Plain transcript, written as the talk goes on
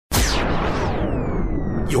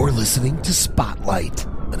You're listening to Spotlight,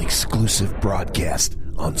 an exclusive broadcast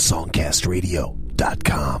on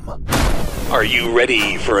songcastradio.com. Are you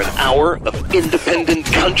ready for an hour of independent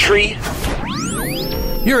country?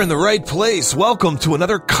 You're in the right place. Welcome to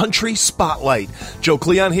another Country Spotlight. Joe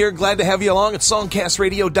Cleon here. Glad to have you along at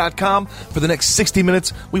songcastradio.com. For the next 60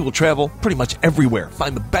 minutes, we will travel pretty much everywhere,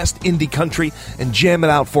 find the best indie country, and jam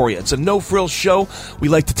it out for you. It's a no-frills show. We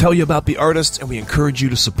like to tell you about the artists, and we encourage you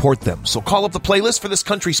to support them. So call up the playlist for this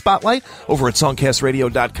Country Spotlight over at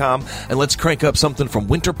songcastradio.com, and let's crank up something from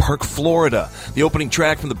Winter Park, Florida. The opening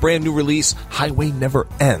track from the brand new release, Highway Never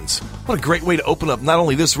Ends. What a great way to open up not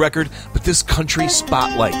only this record, but this Country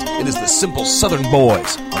Spotlight. It is the Simple Southern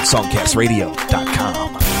Boys on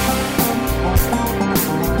songcastradio.com.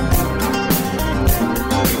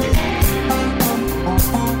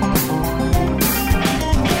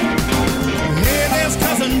 Hey, there's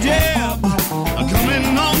Cousin Jeb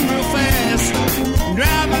coming on real fast,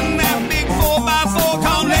 driving that big 4x4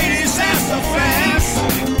 called Lady Sassafras.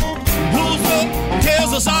 Bozok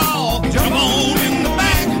tells us all, jump on in the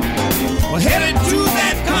back. We're headed to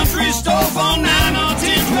that country store for 9 or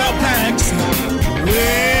 10, 12 packs.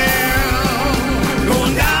 Well,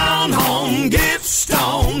 going down home, get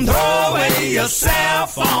stoned, throw away your cell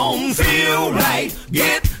phone, feel right,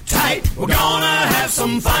 get tight. We're gonna have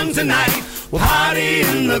some fun tonight. We'll party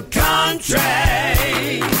in the country.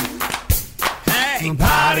 Hey,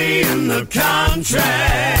 party in the country.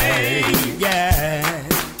 Yeah.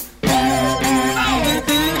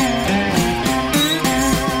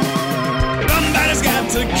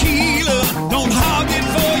 Tequila, don't hog it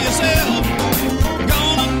for yourself.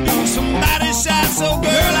 Gonna do some body shots, so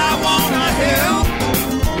girl, I wanna help.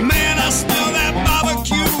 Man, I smell that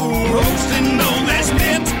barbecue roasting on that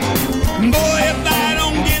spit. Boy, if I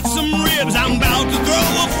don't get some ribs, I'm about to throw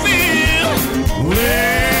a fit.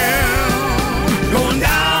 Well, going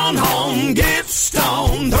down home, get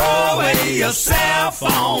stoned, throw away your cell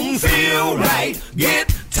phone, feel right,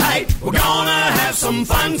 get tight. We're gonna have some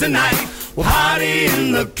fun tonight. We'll party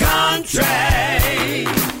in the country.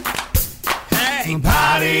 Hey,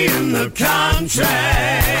 party in the country.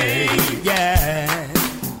 Yeah.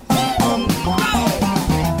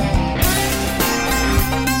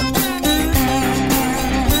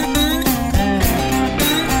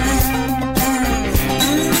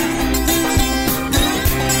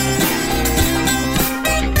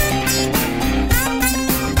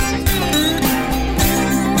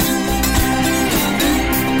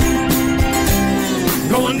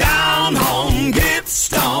 Going down home, get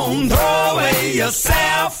stoned, throw away your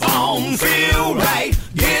cell phone, feel right,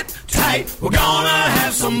 get tight. We're gonna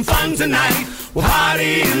have some fun tonight. We'll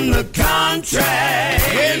party in the country.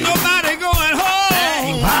 Ain't nobody going home.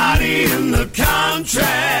 Hey, party in the country.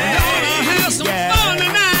 We're gonna have some fun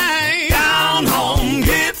tonight. Down home,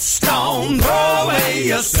 get stoned, throw away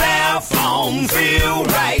your cell phone, feel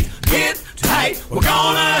right, get tight. We're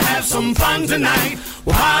gonna have some fun tonight.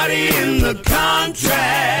 We'll party in the country.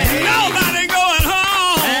 Nobody going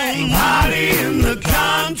home. Hey, party in the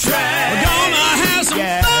country. We're gonna have some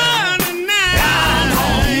fun tonight. Down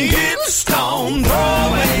home, get stoned, throw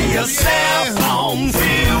away your cell phone,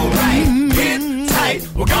 feel right, get tight.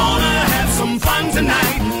 We're gonna have some fun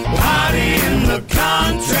tonight. Party in the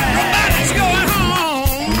country. Nobody's going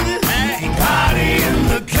home. Hey, party in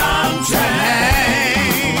the country.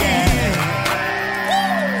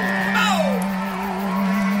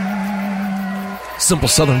 Simple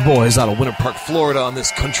Southern Boys out of Winter Park, Florida on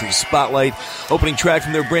this Country Spotlight. Opening track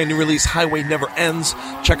from their brand new release, Highway Never Ends.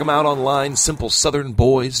 Check them out online,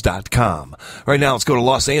 simplesouthernboys.com. Right now, let's go to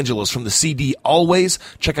Los Angeles from the CD Always.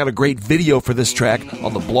 Check out a great video for this track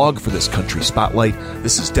on the blog for this Country Spotlight.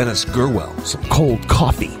 This is Dennis Gurwell, Some Cold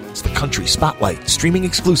Coffee. It's the Country Spotlight, streaming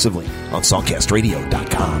exclusively on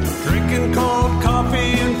songcastradio.com. Drinking cold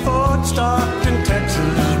coffee in Fort Stockton,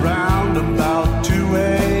 Texas, round about 2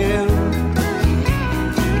 a.m.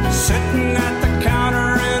 Sitting at the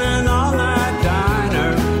counter in an all-night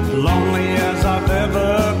diner, lonely as I've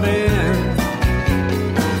ever been.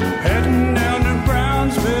 Heading down to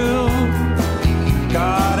Brownsville,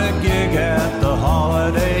 got a gig at the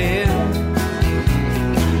Holiday Inn.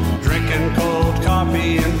 Drinking cold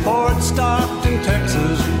coffee in Fort Stockton,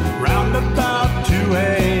 Texas, round about 2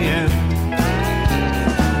 a.m.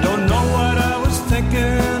 Don't know what I was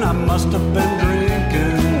thinking, I must have been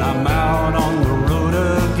drinking. I'm out on the road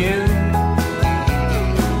again.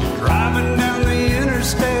 Driving down the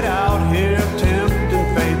interstate out here,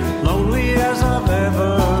 tempting fate, lonely as I've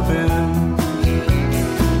ever been.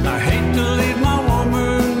 I hate to leave my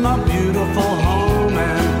woman, my beautiful home,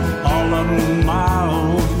 and all of my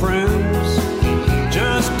old friends,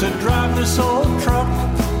 just to drive this old truck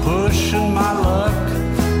pushing my luck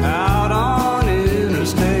out on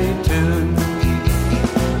Interstate 10.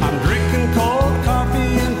 I'm drinking cold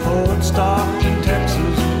coffee in Fort Stockton,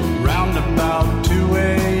 Texas, round about 2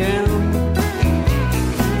 a.m.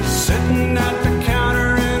 Sitting at the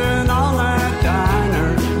counter in an all-night diner,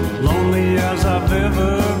 lonely as I've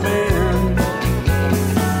ever been.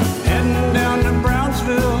 Heading down to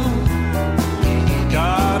Brownsville,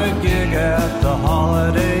 got a gig at the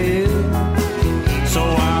Holiday Inn. So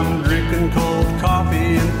I'm drinking cold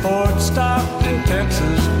coffee in Fort Stockton,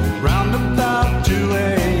 Texas, round about 2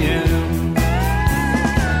 a.m.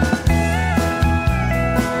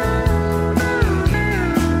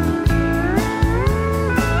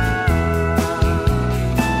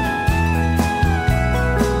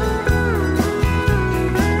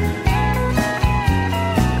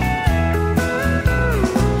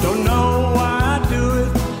 Don't know why I do it,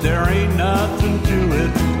 there ain't nothing to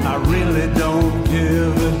it, I really don't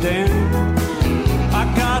give a damn. I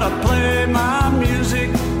gotta play my music,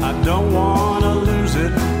 I don't wanna lose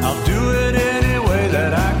it, I'll do it any way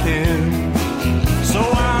that I can. So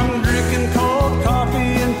I'm drinking cold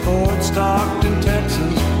coffee in Fort Stockton,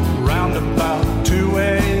 Texas, round about 2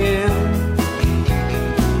 a.m.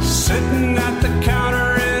 Sitting at the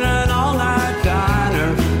counter in an all-night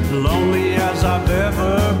diner, lonely as I've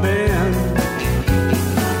ever been.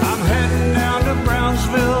 I'm heading down to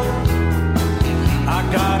Brownsville, I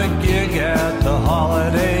got a gig at the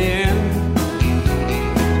Holiday Inn.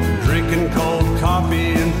 Drinking cold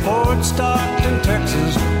coffee in Fort Stockton,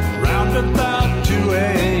 Texas, round about 2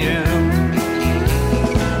 a.m.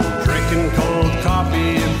 Drinking cold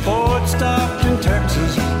coffee in Fort Stockton,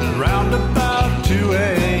 Texas, round about 2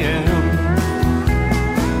 a.m.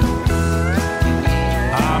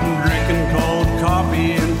 I'm drinking cold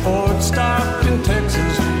coffee in Fort Stockton,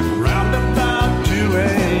 Texas, round about 2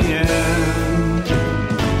 a.m.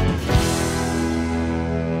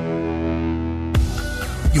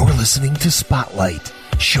 You're listening to Spotlight,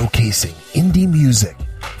 showcasing indie music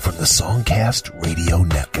from the Songcast Radio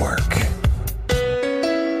Network.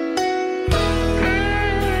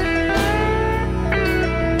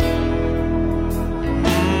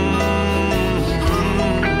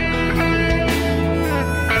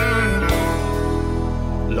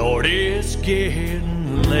 Lord, it's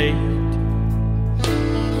getting late,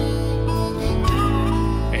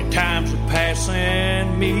 and times are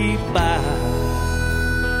passing me by.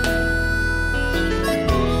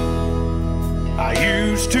 I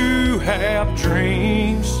used to have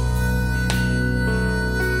dreams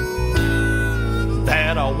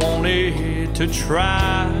that I wanted to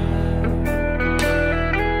try.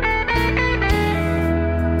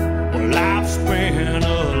 Well, life's been a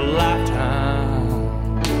lifetime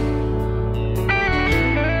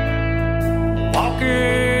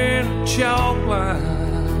walking a chalk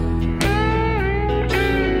line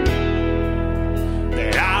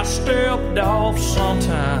that I stepped off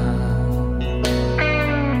sometime.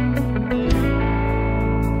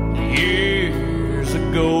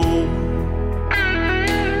 Go.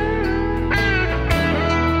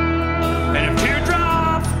 And if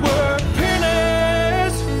teardrops were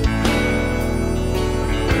pennies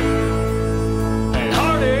and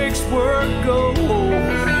heartaches were gold,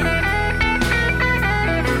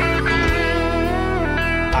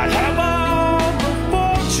 I'd have all the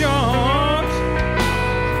fortunes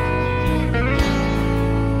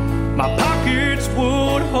my pockets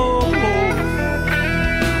would hold.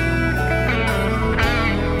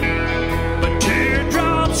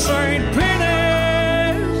 Ain't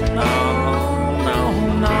pennies, no, no,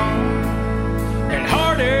 no, and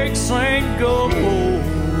heartaches ain't gold.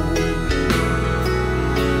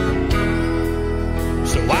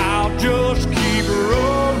 So I'll just keep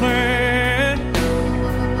rolling,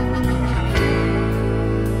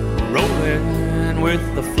 rolling with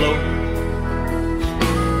the flow.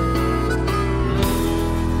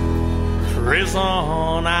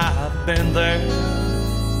 Prison, I've been there.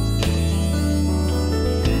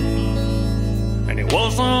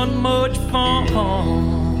 Wasn't much fun,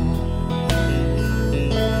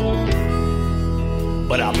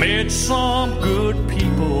 but I met some good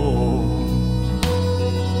people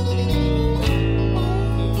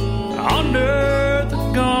under the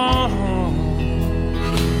gun.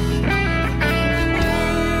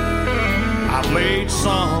 I made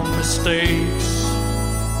some mistakes,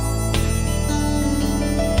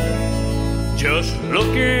 just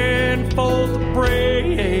looking for the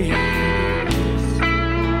praise.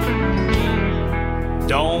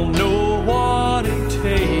 Don't know what it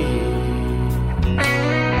takes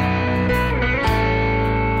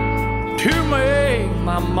to make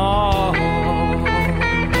my mark.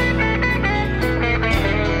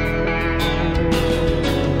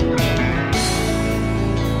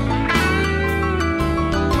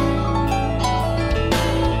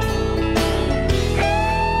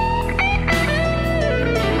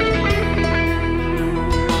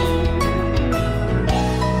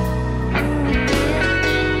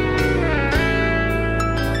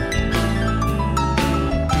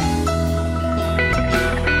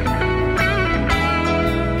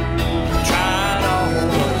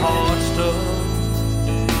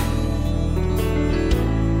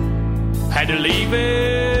 leave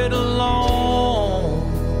it alone.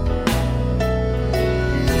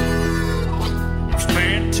 I've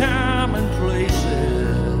spent time in places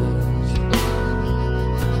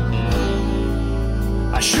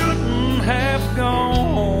I shouldn't have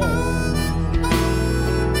gone.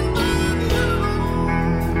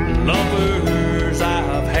 Lovers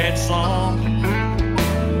I've had some.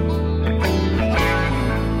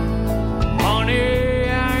 Honey,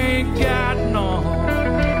 I ain't got none.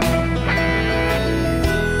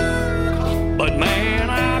 But man,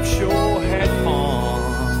 I've sure had fun.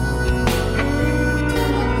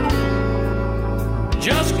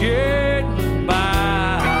 Just getting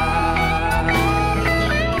by.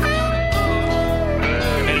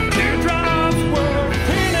 And teardrops were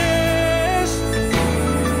pennies,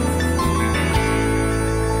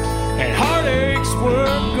 and heartaches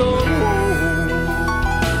were gold.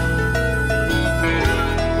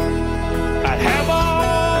 I'd have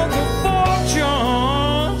all the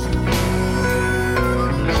fortunes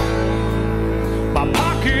my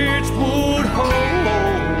pockets would hold,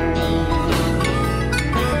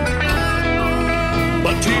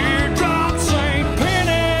 but teardrops ain't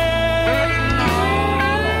pennies, no,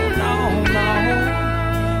 no, no,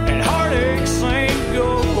 and heartaches ain't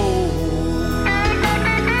gold.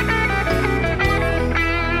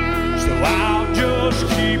 So I'll just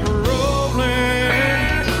keep rolling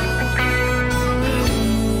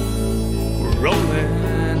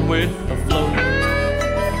with the flow.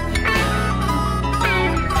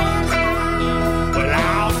 But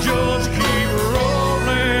I'll just keep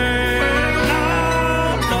rolling,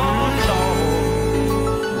 no,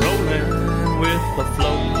 rolling with the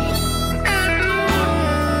flow.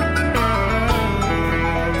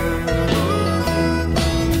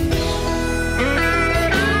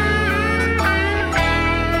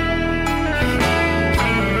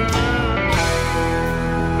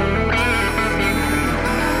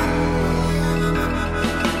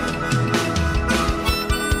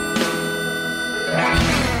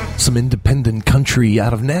 Some independent country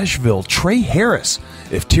out of Nashville, Trey Harris.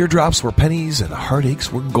 If teardrops were pennies and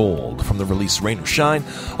heartaches were gold, from the release Rain or Shine.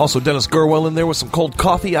 Also Dennis Gurwell in there with some cold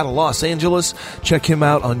coffee out of Los Angeles. Check him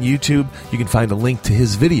out on YouTube. You can find a link to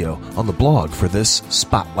his video on the blog for this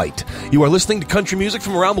spotlight. You are listening to country music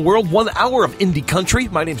from around the world, 1 hour of indie country.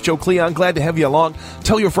 My name's Joe Cleon. Glad to have you along.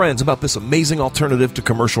 Tell your friends about this amazing alternative to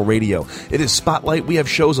commercial radio. It is Spotlight. We have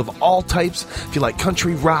shows of all types. If you like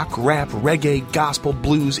country, rock, rap, reggae, gospel,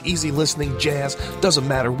 blues, easy listening, jazz, doesn't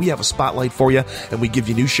matter. We have a spotlight for you, and we give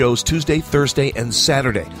you new shows Tuesday, Thursday, and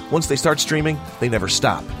Saturday. Once they start streaming, they never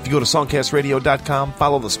stop. If you go to songcastradio.com,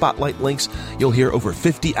 follow the spotlight links, you'll hear over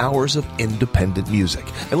 50 hours of independent music.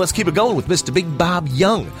 And let's keep it going with Mr. Big Bob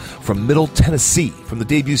Young from Middle Tennessee, from the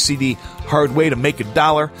debut CD Hard Way to Make a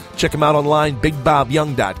Dollar. Check him out online,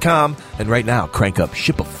 bigbobyoung.com. And right now, crank up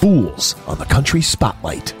Ship of Fools on the Country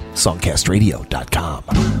Spotlight, songcastradio.com.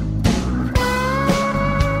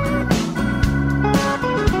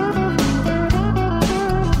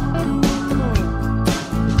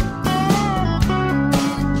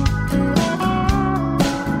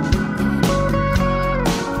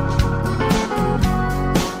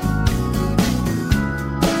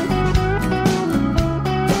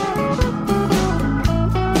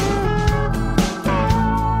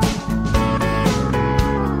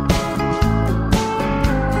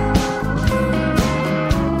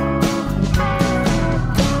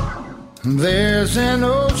 There's an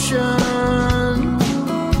ocean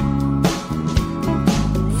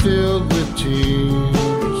filled with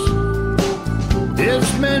tears.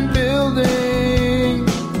 It's been building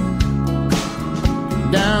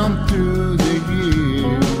down through the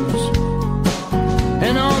years.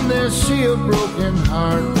 And on this sea of broken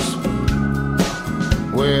hearts,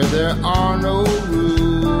 where there are no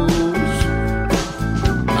rules,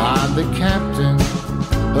 I'm the captain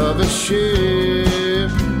of a ship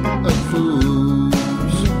of fools.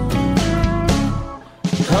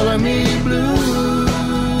 Color me blue,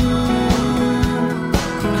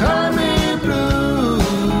 color me blue.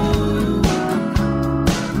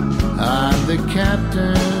 I'm the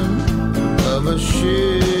captain of a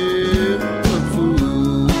ship of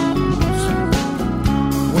fools.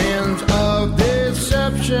 Winds of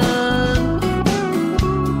deception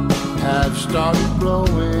have started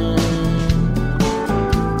blowing.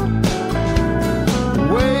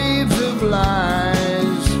 Waves of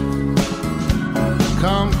lies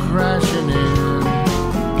come crashing in.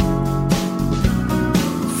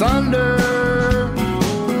 Thunder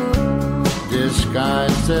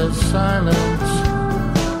disguised as silence.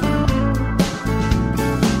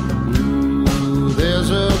 Ooh, there's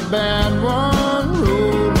a bad one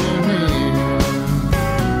rolling in.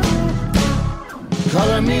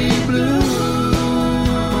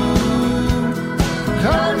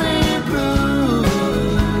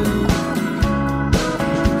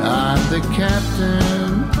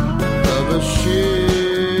 captain of a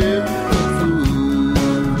ship of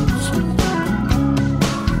fools.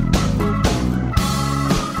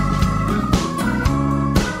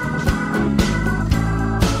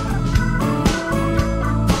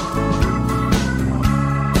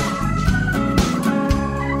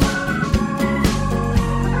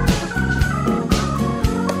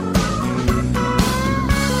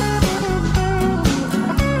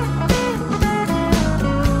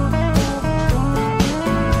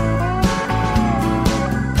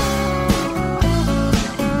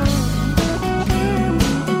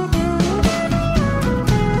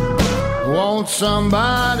 Won't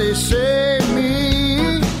somebody save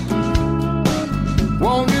me?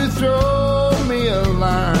 Won't you throw me a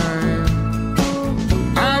line?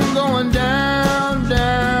 I'm going down,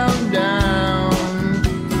 down, down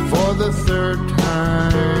for the third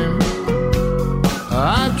time.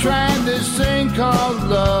 I tried this thing called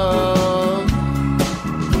love,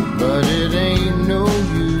 but it ain't no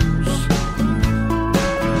use.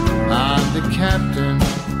 I'm the captain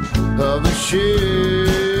of a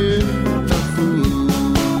ship of fools.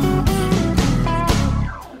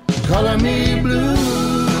 Color me blue,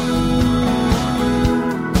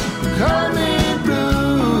 color me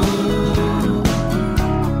blue.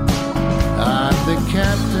 I'm the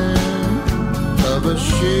captain of a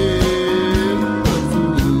ship of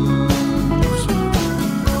fools.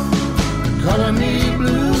 Color me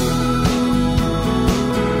blue,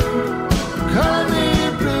 color me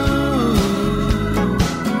blue.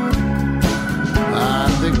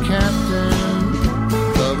 I'm the captain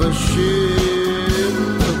of a ship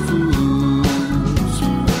of fools.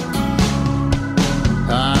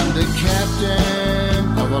 I'm the captain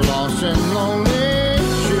of a lost and lonely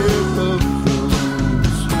ship of fools.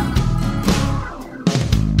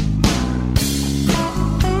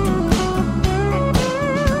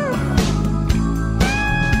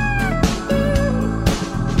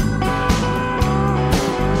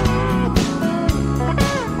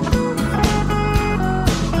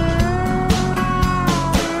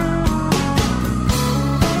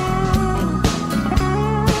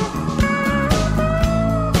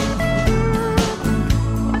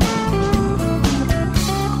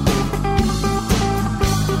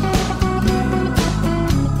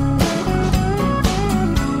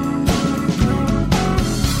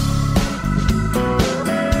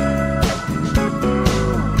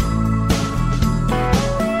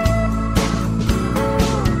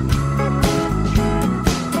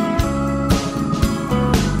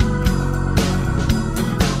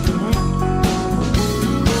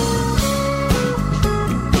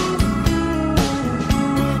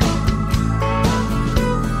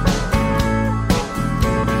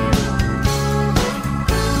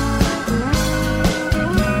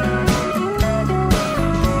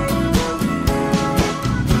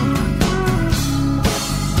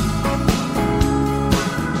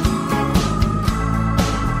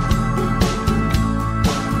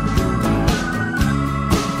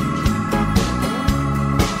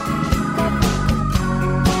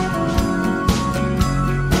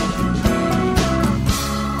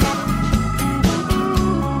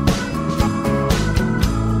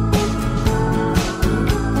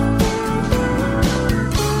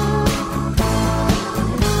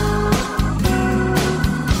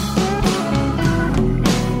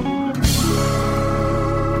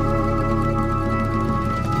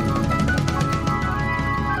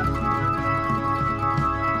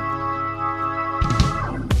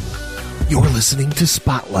 You're listening to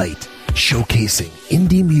Spotlight, showcasing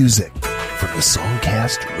indie music from the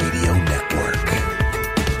Songcast Radio Network.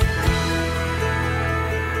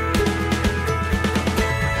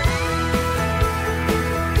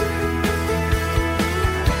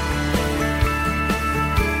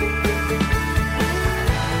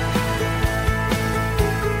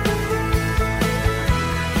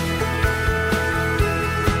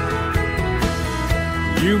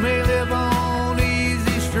 You may live on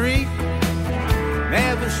easy street,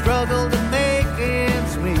 never struggle to make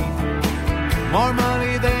ends meet. More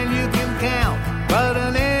money than you can count, but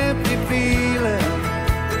an empty feeling.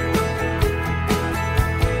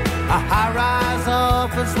 A high-rise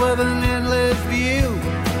office with an endless view,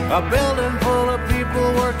 a building full of people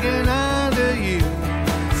working under you,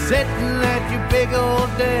 sitting at your big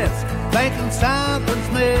old desk, thinking something's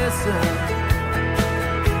missing.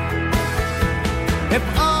 If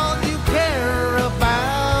all you care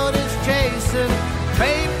about is chasing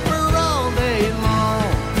paper all day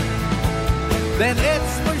long, then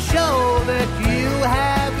it's for sure that you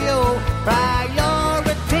have your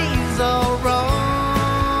priorities all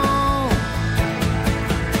wrong.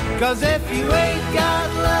 'Cause if you ain't got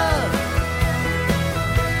love,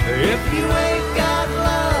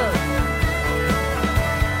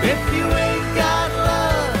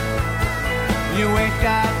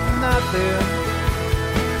 nothing.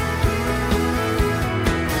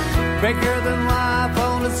 Bigger than life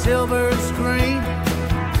on a silver screen.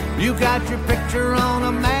 You got your picture on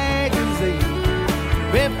a magazine.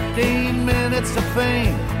 15 minutes of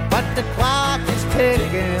fame, but the clock is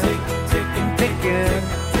ticking, ticking, ticking.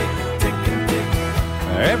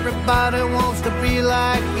 Everybody wants to be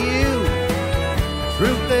like you.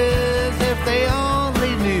 Truth is, if they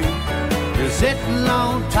only knew, you're sitting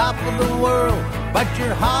on top of the world, but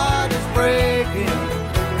your heart is breaking.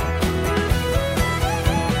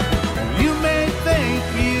 You may think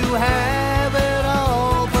you have it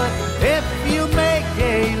all, but if you make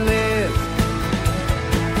a list,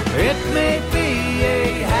 it may be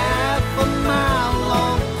a half a mile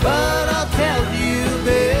long, but I'll tell you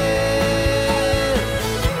this: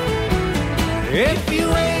 if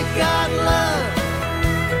you ain't got love,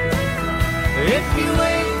 if you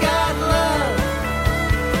ain't got love,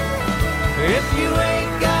 if you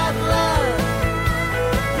ain't got love,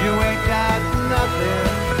 you ain't got nothing.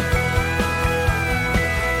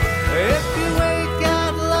 If you ain't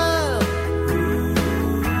got love,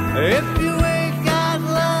 if you ain't got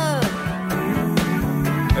love,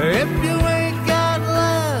 if you ain't got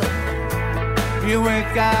love, you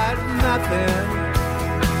ain't got nothing.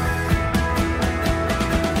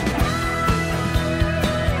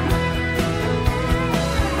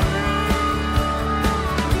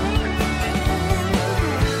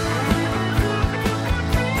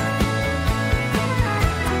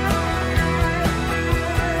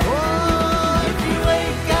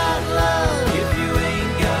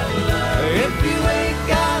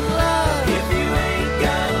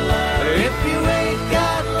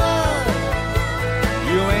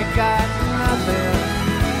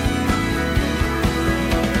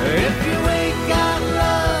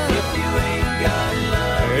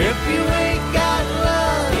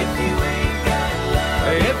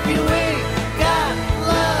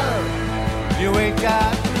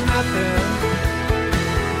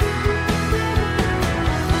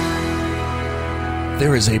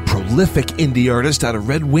 There is a prolific indie artist out of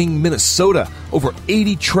Red Wing, Minnesota. Over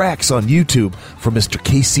 80 tracks on YouTube from Mr.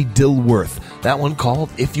 Casey Dillworth. That one called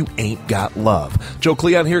If You Ain't Got Love. Joe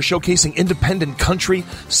Cleon here showcasing independent country.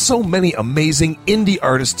 So many amazing indie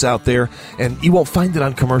artists out there, and you won't find it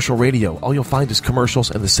on commercial radio. All you'll find is commercials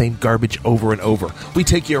and the same garbage over and over. We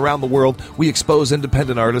take you around the world. We expose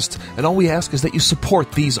independent artists, and all we ask is that you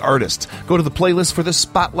support these artists. Go to the playlist for this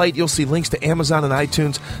spotlight. You'll see links to Amazon and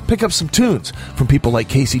iTunes. Pick up some tunes from people like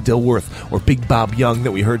Casey Dillworth or Big Bob Young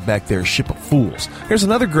that we heard back there, Ship of Fools. Here's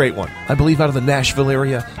another great one, I believe out of the Nashville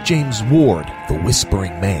area, James Ward, The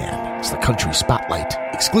Whispering Man. It's the Country Spotlight,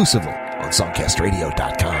 exclusively on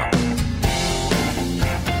songcastradio.com.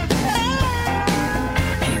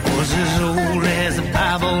 He was as old as the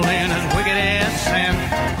Bible and as wicked as sin.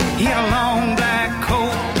 He had a long black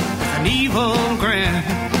coat with an evil grin.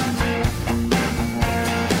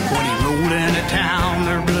 When he rolled into town,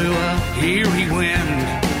 there blew a eerie wind,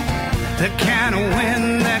 the kind of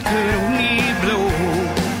wind that could only blow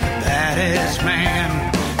the baddest man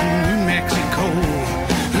in New Mexico,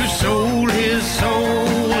 who sold his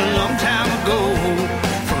soul a long time ago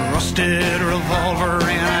for a rusted revolver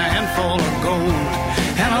and a handful of gold,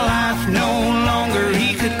 and a life no longer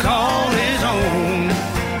he could call his own.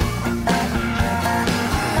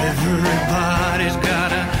 Everybody's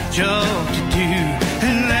got a job to do,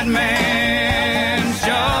 and that man's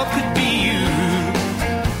job could be you.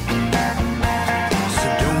 So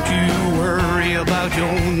don't you worry about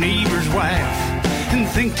your neighbor's wife and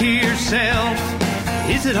think to yourself,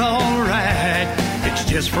 is it all right? It's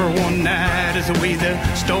just for one night is the way the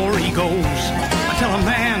story goes. Until a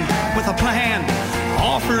man with a plan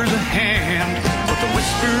offers a hand, but the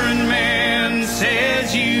whispering man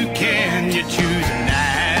says you can. You choose a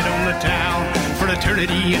night on the town for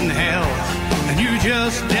eternity in hell, and you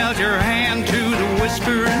just dealt your hand to the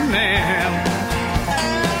whispering man.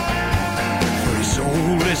 For he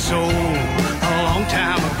sold his soul a long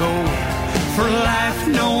time ago for life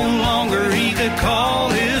no longer he could call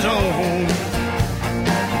his own.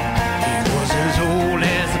 He was as old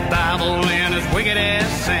as the Bible and as wicked as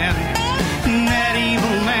sin. And that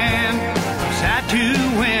evil man was out to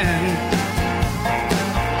win.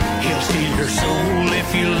 He'll steal your soul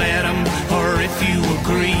if you let him, or if you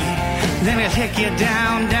agree. Then he'll take you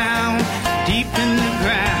down, down, deep in the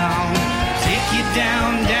ground. Take you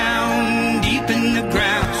down, down, deep in the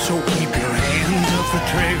ground. So keep your hands off the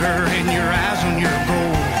trigger and your eyes on your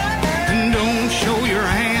goal. And don't show your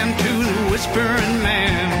hand to the whispering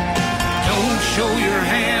man. Don't show your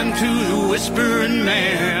hand to the whispering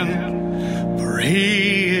man, for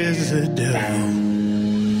he is the devil.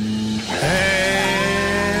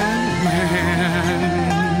 And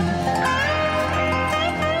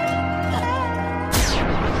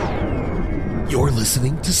You're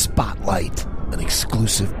listening to Spotlight, an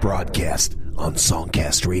exclusive broadcast on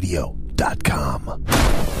songcastradio.com.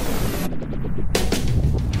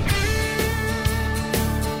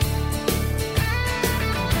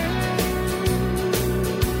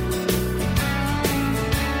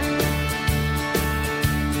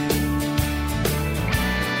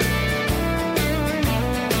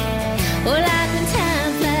 Oh, like when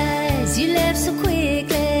time flies, you left so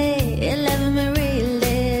quickly, it left me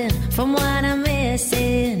reeling from what I'm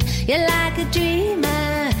missing. You're like a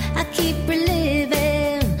dreamer, I keep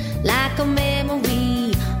reliving, like a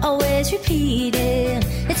memory, always repeating.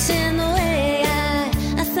 It's in the way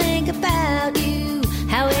I think about you,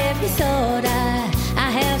 how every thought I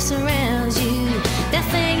have surrounds you. That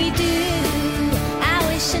thing you do, I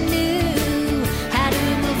wish I knew how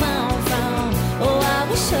to move on from. Oh, I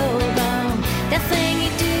was so wrong. That thing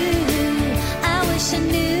you do, I wish I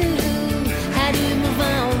knew how to move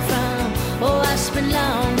on from. Oh, I spent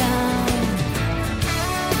long gone.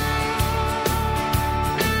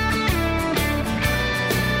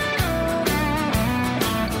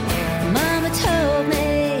 Mama told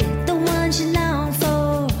me the ones you long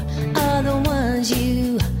for are the ones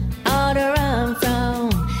you ought to run from.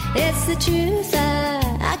 It's the truth,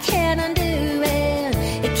 I can't undo it.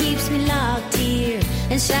 It keeps me locked here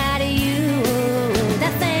inside of you.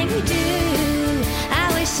 That thing you do,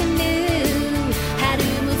 I wish I knew how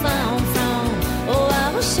to move on from. Oh,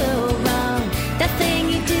 I was so wrong. That thing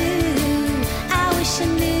you do, I wish I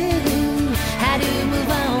knew how to move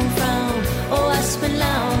on from. Oh, I spent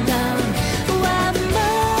long gone. What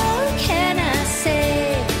more can I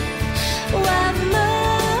say? What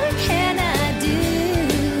more can I do?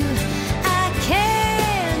 I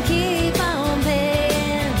can't keep on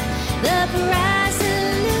paying the price of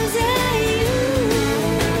losing you.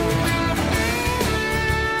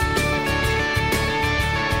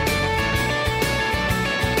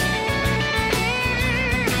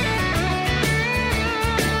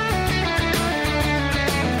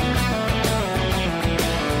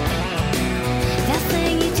 That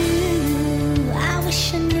thing you do, I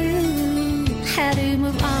wish I knew how to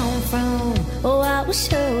move on from. Oh, I was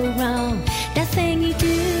so wrong. That thing you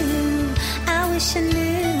do, I wish I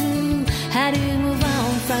knew how to move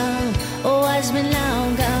on from. Oh, I've been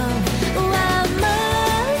long gone. What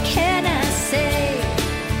more can I say?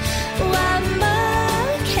 What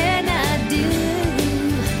more can I do?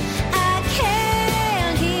 I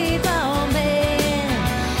can't keep on paying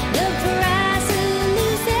the price of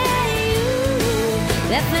losing you.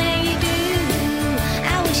 That thing you do, I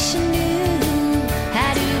wish I knew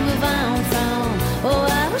how to move on from. Oh, I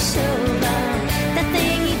was so wrong. That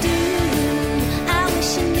thing you do, I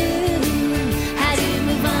wish I knew how to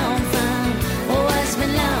move on from. Oh, it's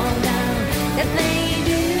been long gone. That thing you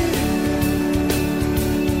do.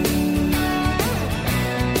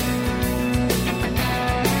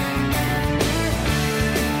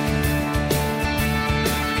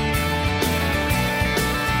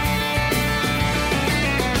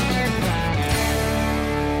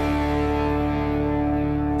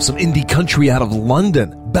 Some indie country out of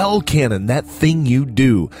London. Belle Cannon, That Thing You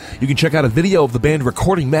Do. You can check out a video of the band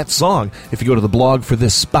recording that song if you go to the blog for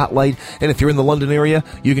this spotlight. And if you're in the London area,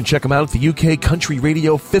 you can check them out at the UK Country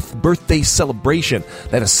Radio 5th birthday celebration.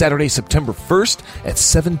 That is Saturday, September 1st at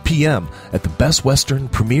 7 p.m. at the Best Western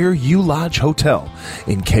Premier U Lodge Hotel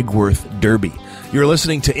in Kegworth, Derby. You're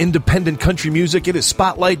listening to independent country music. It is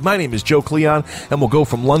Spotlight. My name is Joe Cleon, and we'll go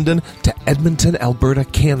from London to Edmonton, Alberta,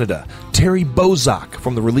 Canada. Terri Bozok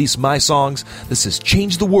from the release My Songs. This is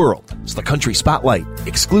Change the World. It's the Country Spotlight,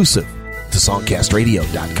 exclusive to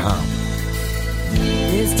songcastradio.com.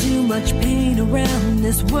 There's too much pain around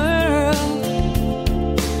this world.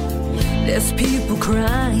 There's people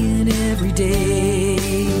crying every day.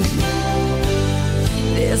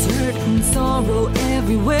 There's hurt and sorrow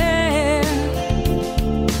everywhere.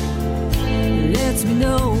 Lets me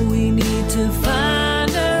know we need to find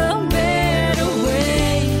a better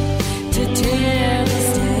way to tear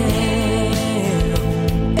this down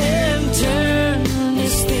and turn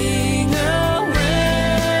this thing around.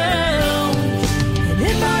 And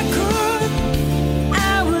if I could,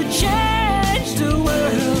 I would change the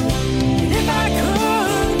world. And if I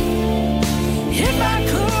could, if I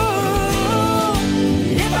could,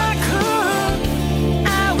 if I could,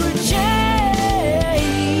 I would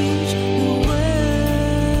change the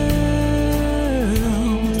world.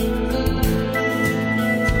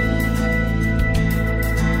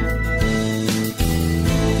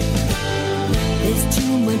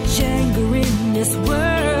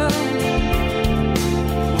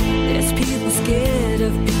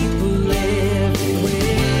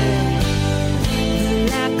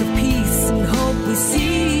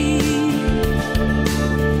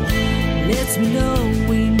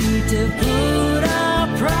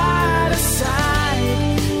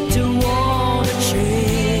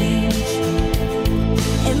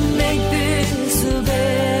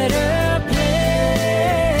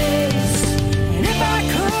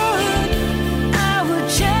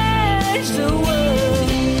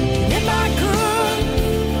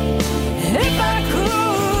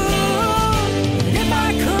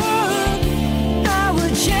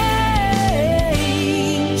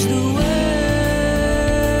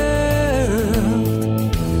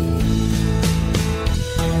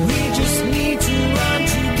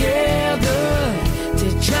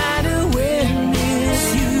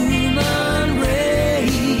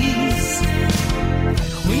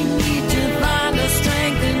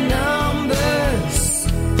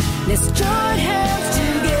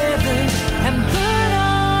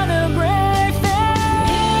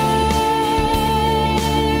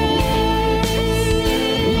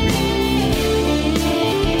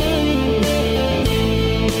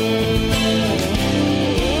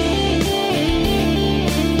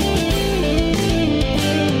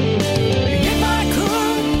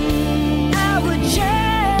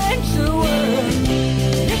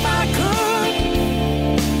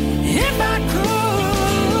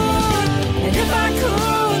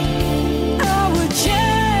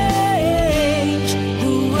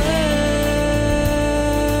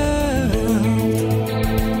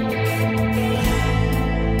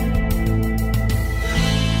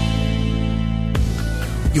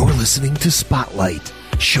 listening to Spotlight,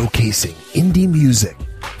 showcasing indie music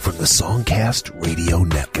from the Songcast Radio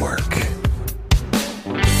Network.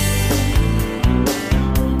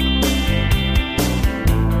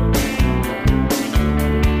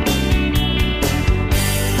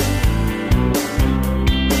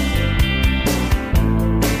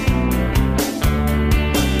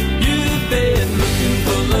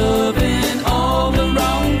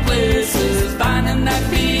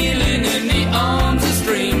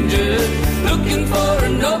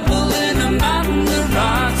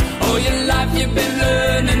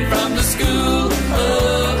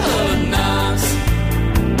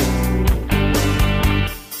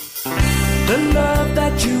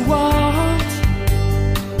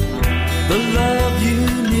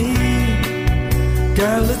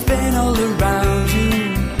 Girl, it's been all around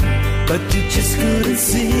you, but you just couldn't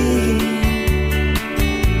see.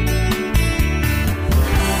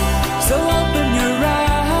 So open your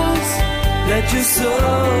eyes, let your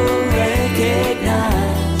soul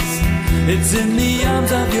recognize. It's in the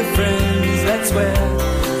arms of your friends, that's where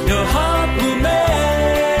your heart will make.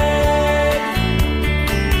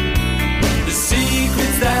 The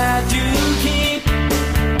secrets that you keep,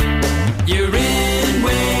 you're in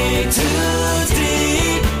way too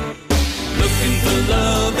deep. Looking for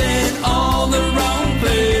love in all the wrong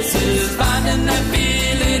places, finding that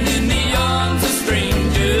feeling in the arms of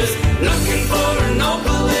strangers. Looking for an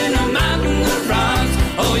opal in a mountain of rocks.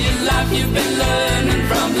 All your life you've been learning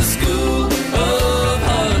from the school of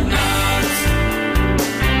hard knocks.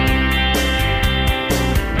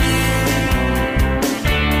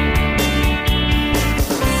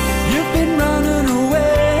 You've been running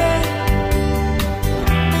away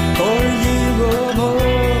for a year or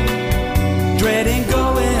more, dreading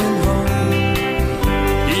going home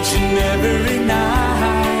each and every night.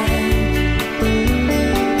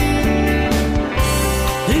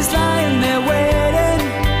 He's lying there waiting,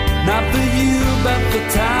 not for you but for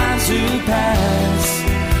time to pass.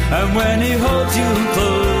 And when he holds you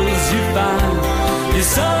close, you find you're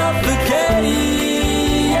suffocating.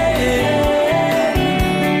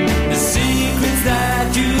 The secrets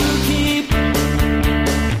that you keep,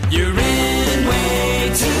 you're in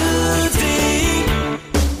way too deep.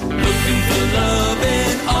 Looking for love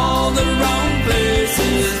in all the wrong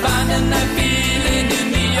places, finding that feeling in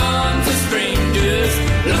the arms of strangers.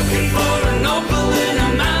 Looking for an opal in a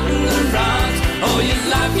mountain of rocks. All your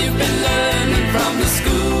life you've been learning from the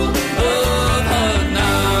school of hard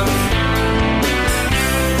knocks.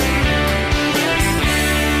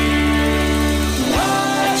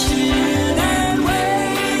 Watching and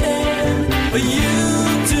waiting for you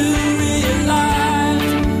to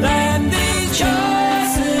realize that these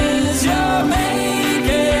choices you're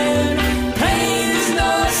making, pain is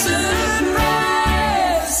no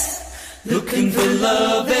surprise. Looking for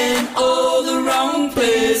love in all the wrong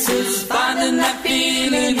places, finding that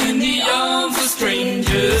feeling in the arms of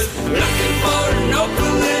strangers. Looking for an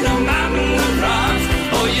opal in a mountain of rocks.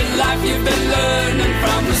 All your life you've been learning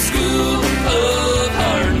from the school of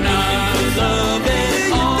hard knocks. Love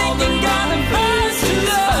in all the wrong places,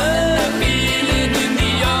 finding that feeling in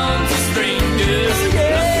the arms of strangers.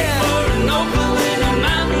 Looking for an opal in a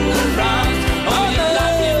mountain of rocks. All your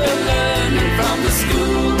life you've been learning from the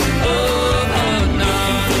school of hard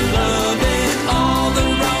knocks. Love in all the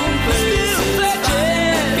wrong places, finding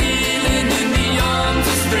that feeling in the arms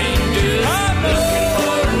of strangers. Looking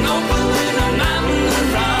for an opal in a mountain of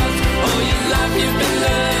rocks. All your life you've been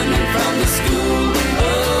learning from the school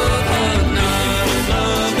of hard knocks.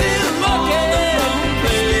 Love in all the wrong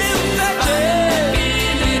places, finding that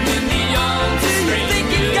feeling in the arms of strangers. Looking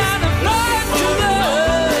for an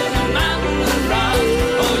opal in a mountain of rocks.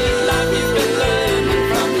 All your life you've been learning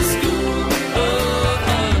from the school of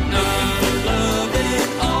hard knocks. Love in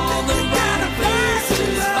all the wrong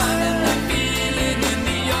places, finding that feeling in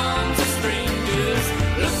the arms of strangers.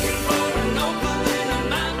 Looking for an opal in a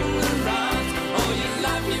mountain of rocks. All your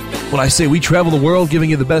life you've been. When I say we travel the world giving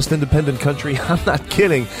you the best independent country, I'm not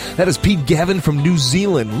kidding. That is Pete Gavin from New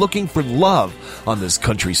Zealand looking for love on this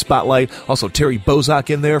country spotlight. Also Terri Bozok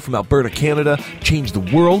in there from Alberta, Canada. Change the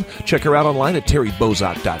world. Check her out online at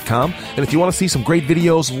terribozok.com. And if you want to see some great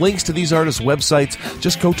videos, links to these artists' websites,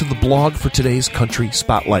 just go to the blog for today's country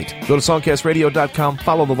spotlight. Go to songcastradio.com,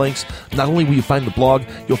 follow the links. Not only will you find the blog,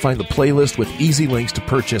 you'll find the playlist with easy links to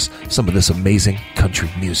purchase some of this amazing country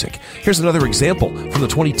music. Here's another example from the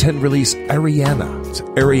 2010 release Arianna. It's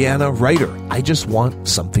Arianna Reiter. I Just Want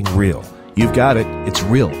Something Real. You've got it. It's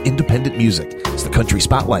real independent music. It's the country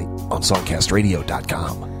spotlight on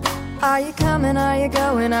songcastradio.com. Are you coming? Are you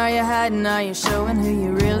going? Are you hiding? Are you showing who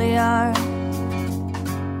you really are?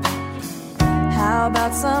 How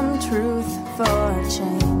about some truth for a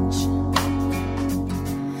change?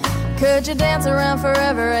 Could you dance around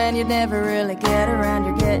forever and you'd never really get around?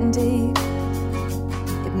 You're getting deep.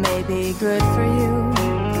 It may be good for you,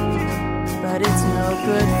 but it's no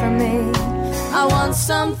good for me. I want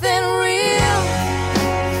something real,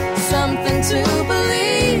 something to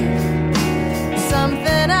believe,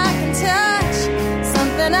 something I can touch,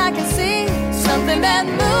 something I can see, something that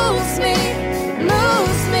moves me,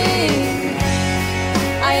 moves me.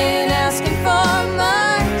 I ain't asking for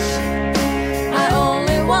much, I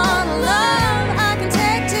only want love I can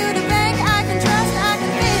take to the bank, I can trust, I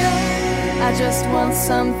can feel. I just want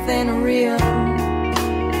something real.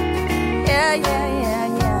 Yeah, yeah, yeah,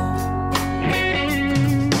 yeah.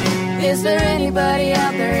 Is there anybody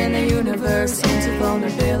out there in the universe into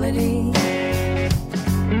vulnerability,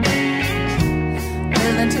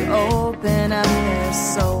 willing to open up their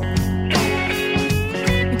soul?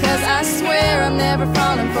 Because I swear I'm never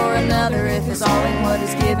falling for another if it's all in what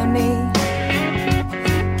is given me.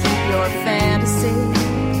 Keep your fantasy,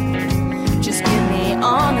 just give me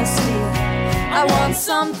honesty. I want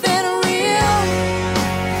something real,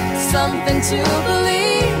 something to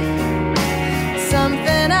believe,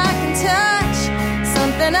 something I can touch,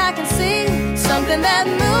 something I can see, something that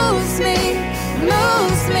moves me,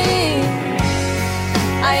 moves me.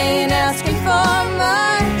 I ain't asking for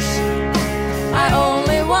much, I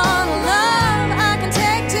only want love I can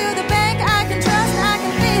take to the bank, I can trust, I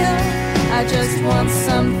can feel. I just want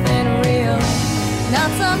something real, not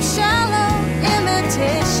some shallow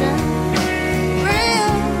imitation.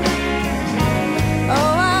 Real.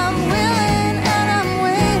 Oh, I'm willing and I'm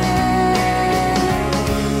waiting.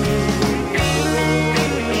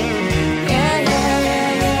 Yeah, yeah,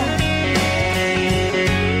 yeah, yeah.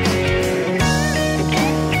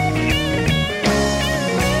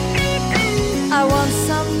 I want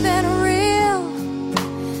something real,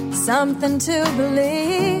 something to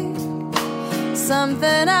believe,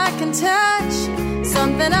 something I can touch,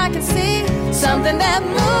 something I can see, something that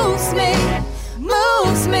moves me,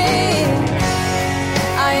 moves me.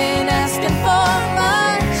 I ain't asking for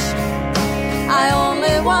much, I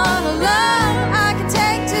only want love I can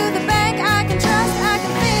take to the bank, I can trust, I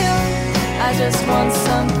can feel. I just want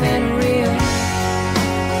something real,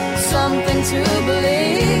 something to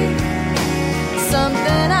believe,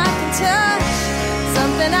 something I can touch,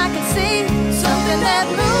 something I can see, something that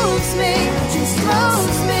moves me, just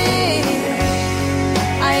moves me.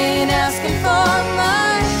 I ain't asking for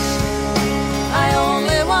much, I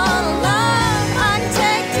only want love I can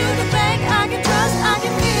take to the bank, I can trust, I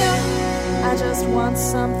can feel. I just want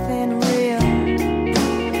something real.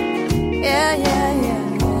 Yeah, yeah, yeah,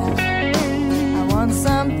 yeah. I want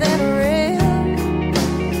something real.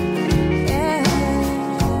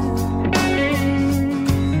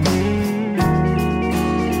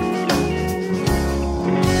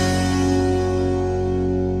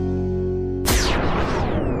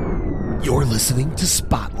 You're listening to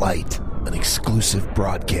Spotlight, an exclusive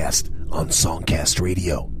broadcast on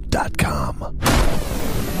songcastradio.com.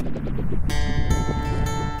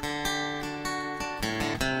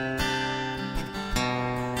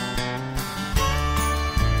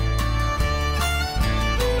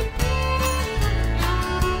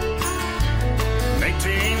 In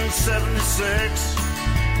 1876,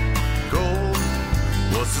 gold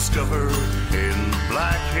was discovered in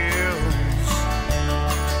Black Hills.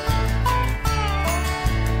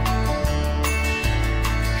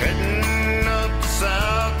 Heading up to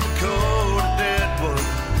South Dakota, Deadwood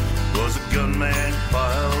was a gunman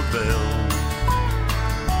called Belle.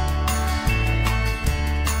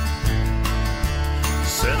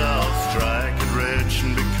 Set off striking rich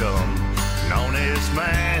and become known as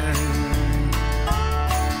man.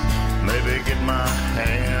 Maybe get my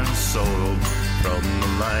hands soiled from the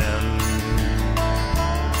land.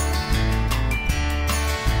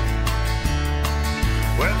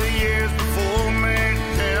 Well, the years before made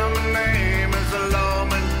him a name as a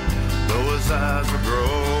lawman, though his eyes were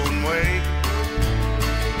growing weak.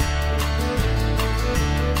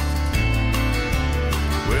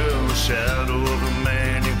 Well, the shadow of the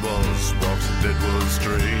man he was walks the Deadwood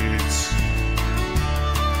streets.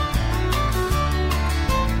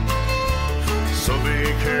 So be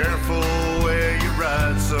careful where you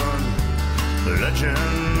ride, son.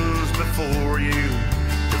 Legends before you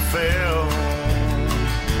to fail.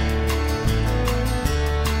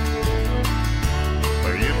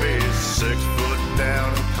 Or you be 6 foot down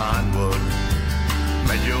in Pinewood,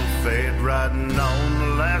 made your fate riding on the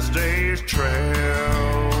last day's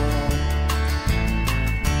trail.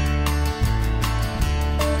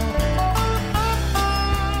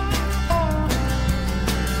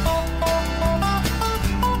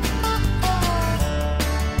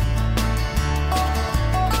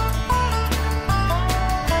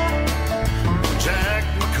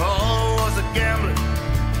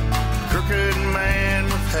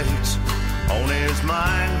 on his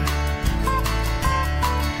mind.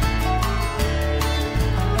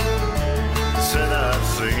 Said I've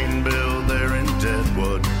seen Bill there in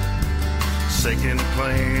Deadwood, seeking a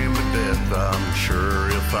claim to death I'm sure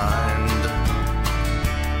he'll find.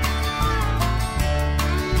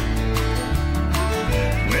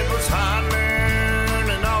 And it was high noon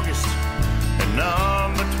in August, and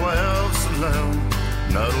number 12 saloon,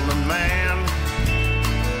 Nuttland man.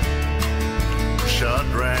 Shot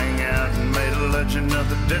rang out and made a legend of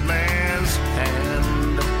the dead man's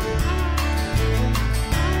hand.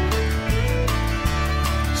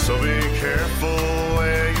 So be careful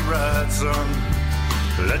where you ride, son.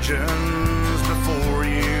 Legends before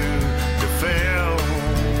you fail.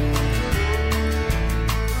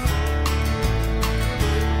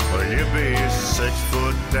 Well, you'll be 6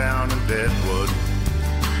 foot down in Deadwood,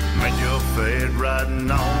 and you'll fade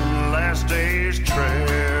riding on last day's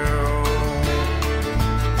trail.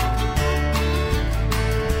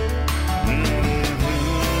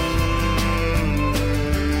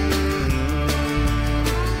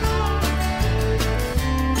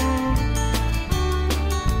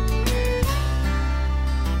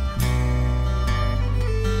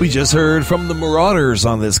 We just heard from the Marauders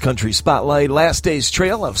on this Country Spotlight, Last Day's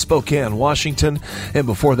Trail of Spokane, Washington, and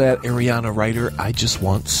before that, Arianna Reiter, I Just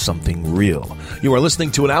Want Something Real. You are listening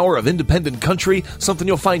to an hour of independent country, something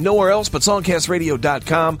you'll find nowhere else but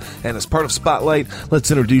songcastradio.com, and as part of Spotlight, let's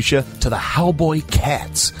introduce you to the Howboy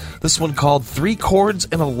Cats. This one called 3 Chords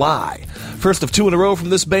and a Lie. First of 2 in a row from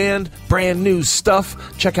this band, brand new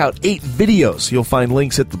stuff. Check out 8 videos. You'll find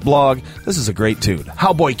links at the blog. This is a great tune.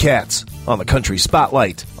 Howboy Cats on the Country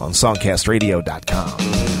Spotlight on songcastradio.com.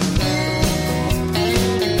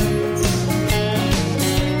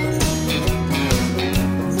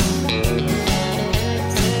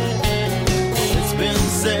 It's been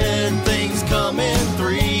said things come in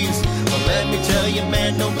threes, but let me tell you,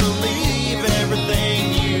 man, don't believe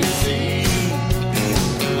everything you see.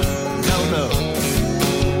 No.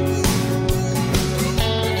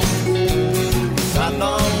 I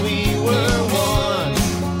thought we were one.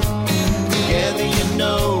 Together, you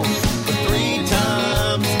know, but 3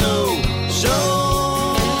 times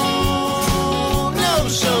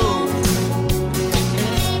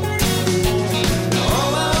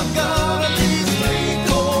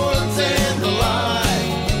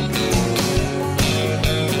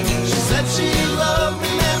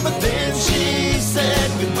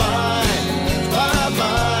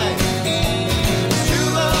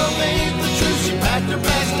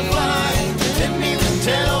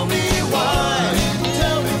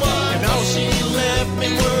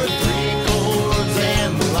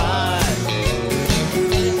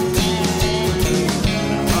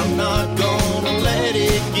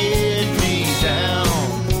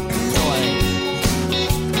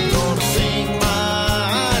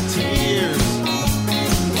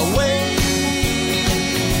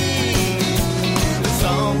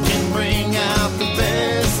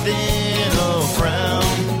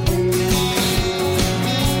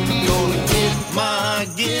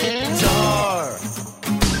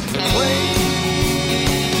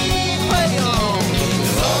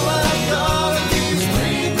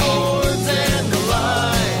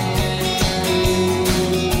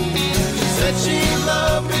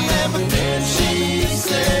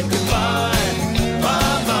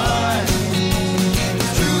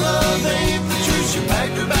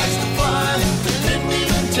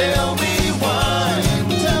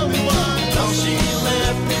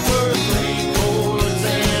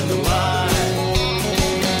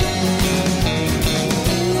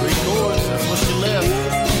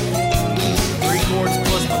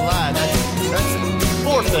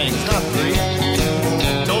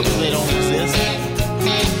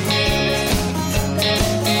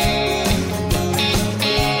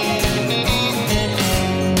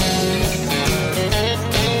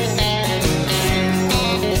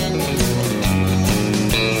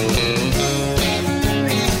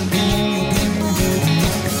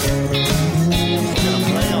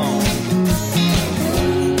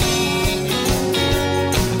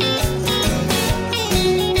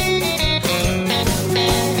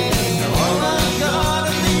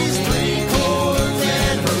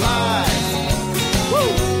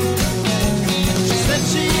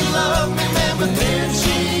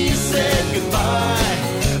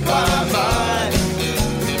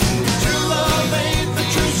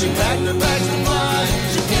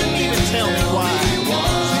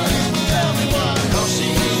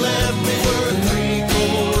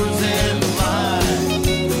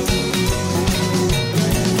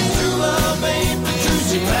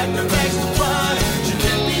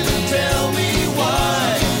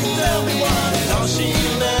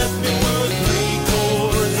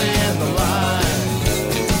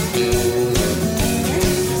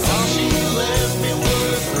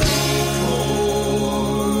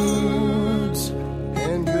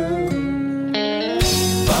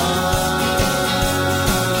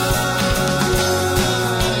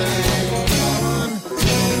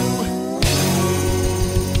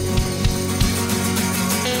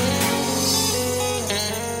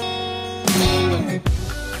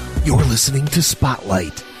listening to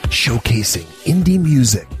Spotlight, showcasing indie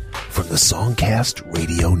music from the Songcast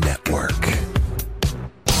Radio Network.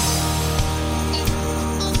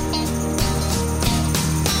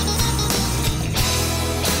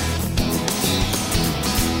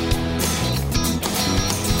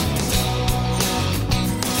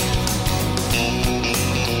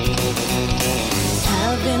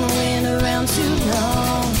 I've been laying around too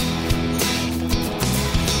long.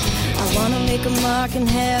 I wanna make a mark and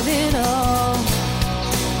have it all.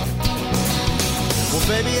 Well,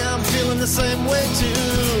 baby, I'm feeling the same way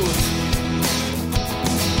too.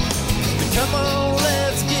 But come on,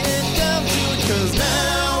 let's get down to it, 'cause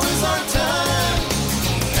now is our time.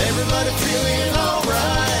 Everybody feeling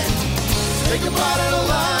alright. Take a bite of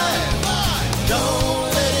life. Don't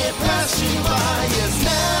let it pass you by. Yes,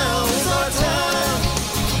 now is our time.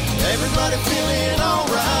 Everybody feeling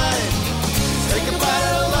alright. Take a bite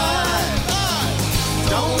of life.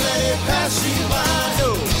 Don't let it pass you by. No.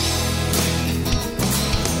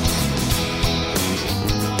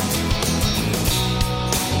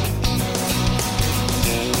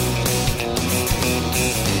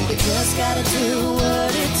 We just gotta do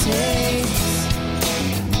what it takes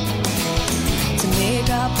to make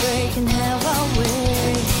our break and have our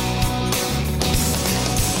way.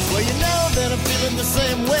 Well, you know that I'm feeling the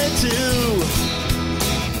same way too.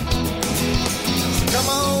 So come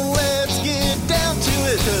on, let's get down to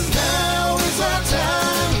it, 'cause now is our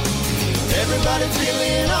time. Everybody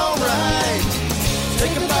feeling alright.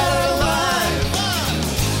 Take a bite of life.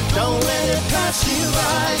 Don't let it pass you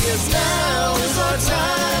by. Yes, now is our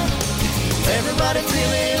time. Everybody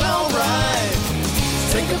feeling alright.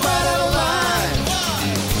 Take a bite of life.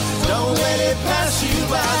 Don't let it pass you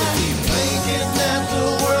by. Keep thinking that the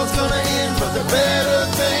world's gonna end, but they better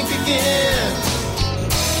think again.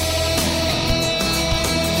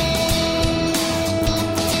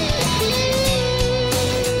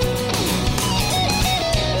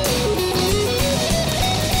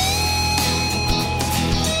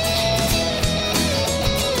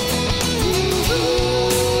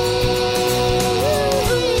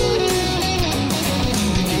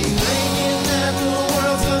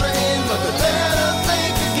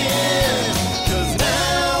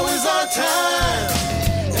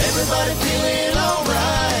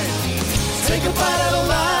 Take a bite out of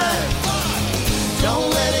life. Don't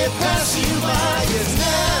let it pass you by. Yes,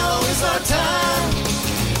 now is our time.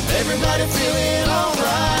 Everybody feeling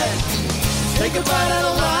alright. Take a bite out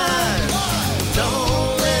of life.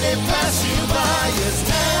 Don't let it pass you by. Yes,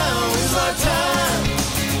 now is our time.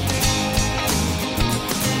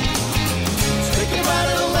 Take a bite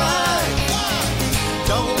out of life.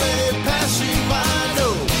 Don't let it pass you by. No.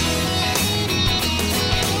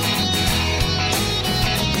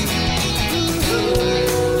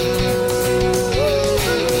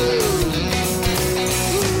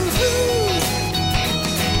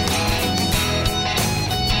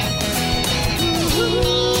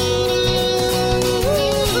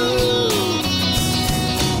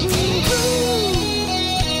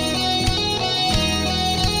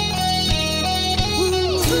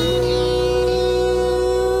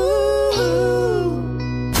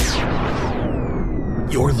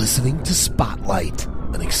 You're listening to Spotlight,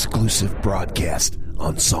 an exclusive broadcast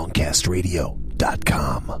on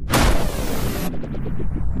songcastradio.com.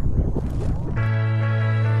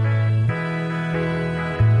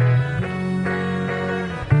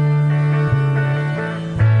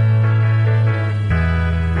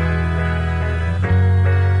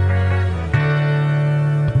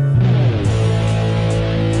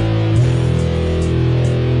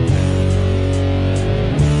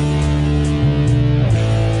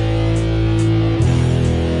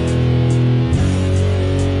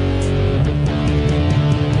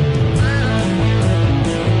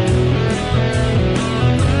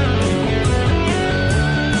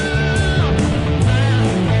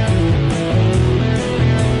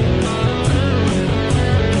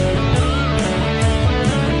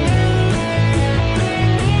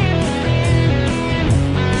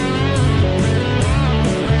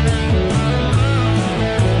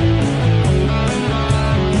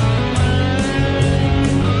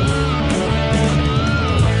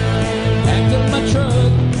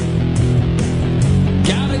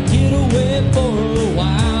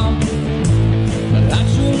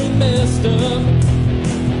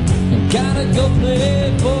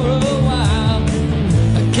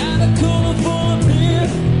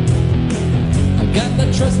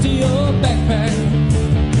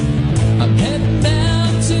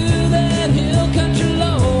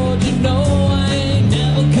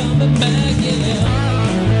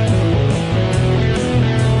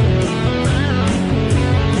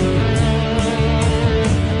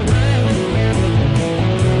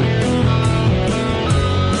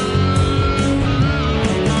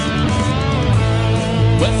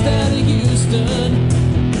 Houston.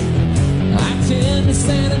 I-10 to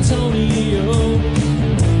San Antonio.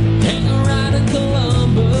 Hang a ride in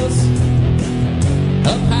Columbus.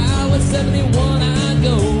 Up Highway 71 I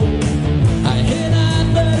go. I hit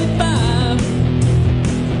I-35.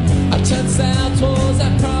 I turn south towards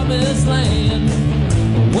that promised land.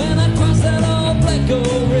 When I cross that old Blackgo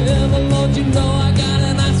River, Lord, you know I got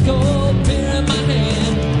an ice cold beer in my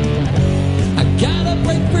hand. I gotta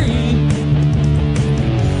break free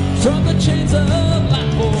from the chains of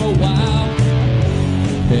life for a while,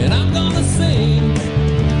 and I'm gonna sing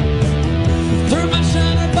through my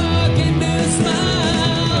shiner bar, give me a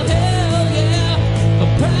smile. Hell yeah,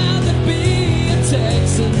 I'm proud to be a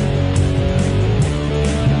Texan.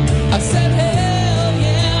 I said hell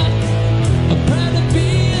yeah, I'm proud to be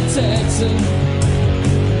a Texan.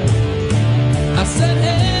 I said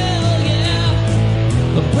hell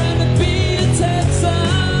yeah, I'm proud to be a Texan.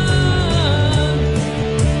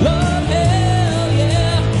 Lord, hell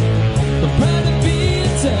yeah, I'm proud to be a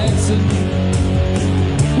Texan.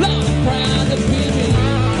 Lord, I'm proud to be me.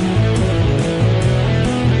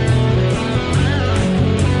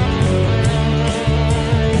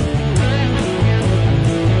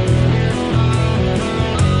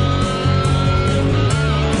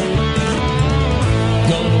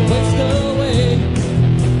 Gonna waste away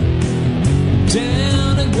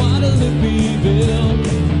down in Guadalupeville,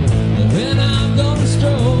 then I'm gonna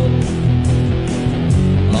stroll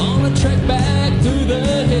on a trek back through the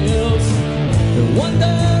hills and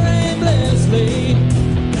wander aimlessly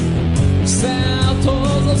south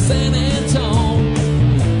towards Los San Antone.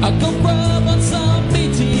 I'll go rub on some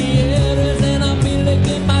meteors and I'll be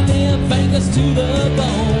licking my damn fingers to the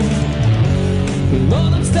bone.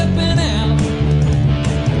 Lord, I'm stepping out.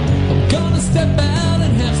 I'm gonna step out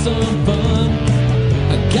and have some fun.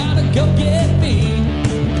 I gotta go get me.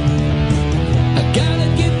 I gotta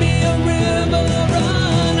give me a river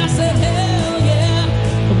run. I said hell yeah,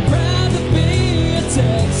 I'm proud to be a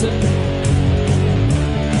Texan.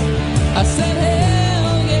 I said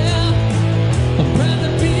hell yeah, I'm proud to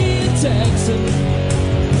be a Texan.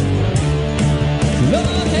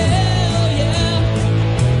 Lord, hell yeah,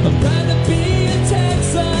 I'm proud to be a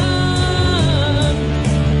Texan.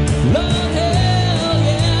 Lord, hell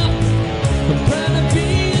yeah, I'm proud to be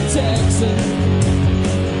a Texan.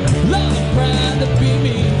 Lord, I'm proud to be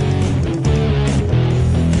me.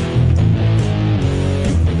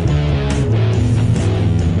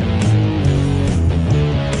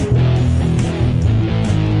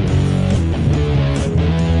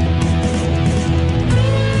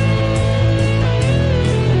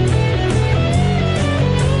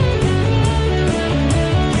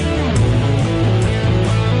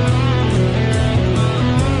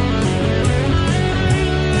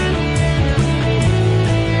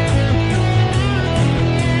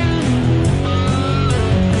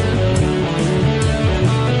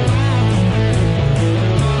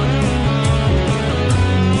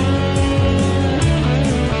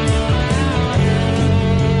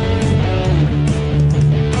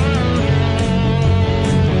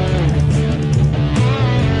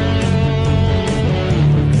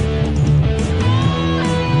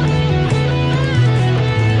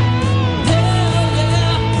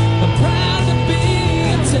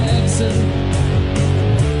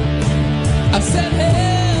 I said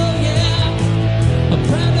hell yeah, I'm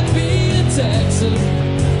proud to be a Texan.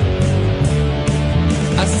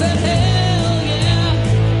 I said hell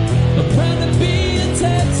yeah, I'm proud to be a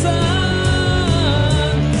Texan.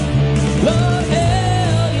 Lord,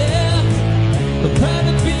 hell yeah, I'm proud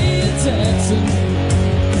to be a Texan.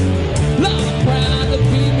 Lord, I'm proud to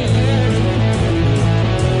be me.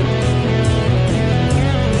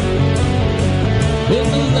 In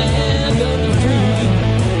the land of the free,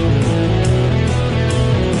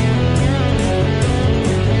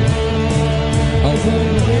 I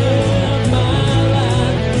wanna live my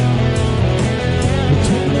life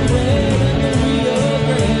between the red and the Rio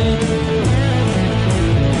Grande.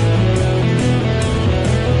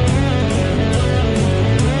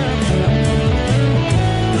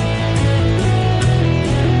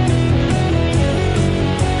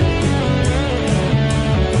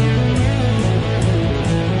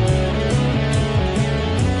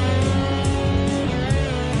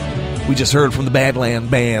 We just heard from the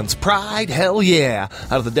Badlands bands, Pride, Hell Yeah,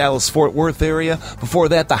 out of the Dallas-Fort Worth area. Before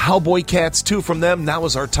that, the Howboy Cats, 2 from them, Now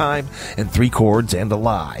Is Our Time, and 3 Chords and a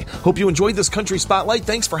Lie. Hope you enjoyed this Country Spotlight.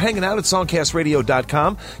 Thanks for hanging out at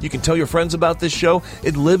songcastradio.com. You can tell your friends about this show.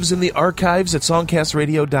 It lives in the archives at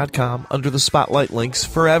songcastradio.com under the Spotlight links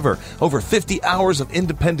forever. Over 50 hours of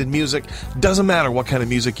independent music. Doesn't matter what kind of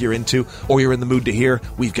music you're into or you're in the mood to hear,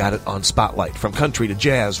 we've got it on Spotlight. From country to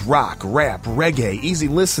jazz, rock, rap, reggae, easy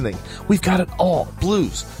listening. We've got it all.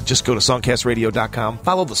 Blues. Just go to songcastradio.com,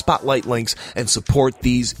 follow the Spotlight links, and support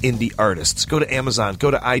these indie artists. Go to Amazon,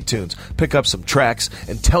 go to iTunes, pick up some tracks,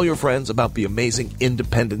 and tell your friends about the amazing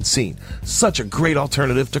independent scene. Such a great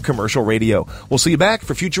alternative to commercial radio. We'll see you back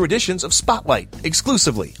for future editions of Spotlight,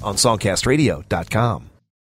 exclusively on songcastradio.com.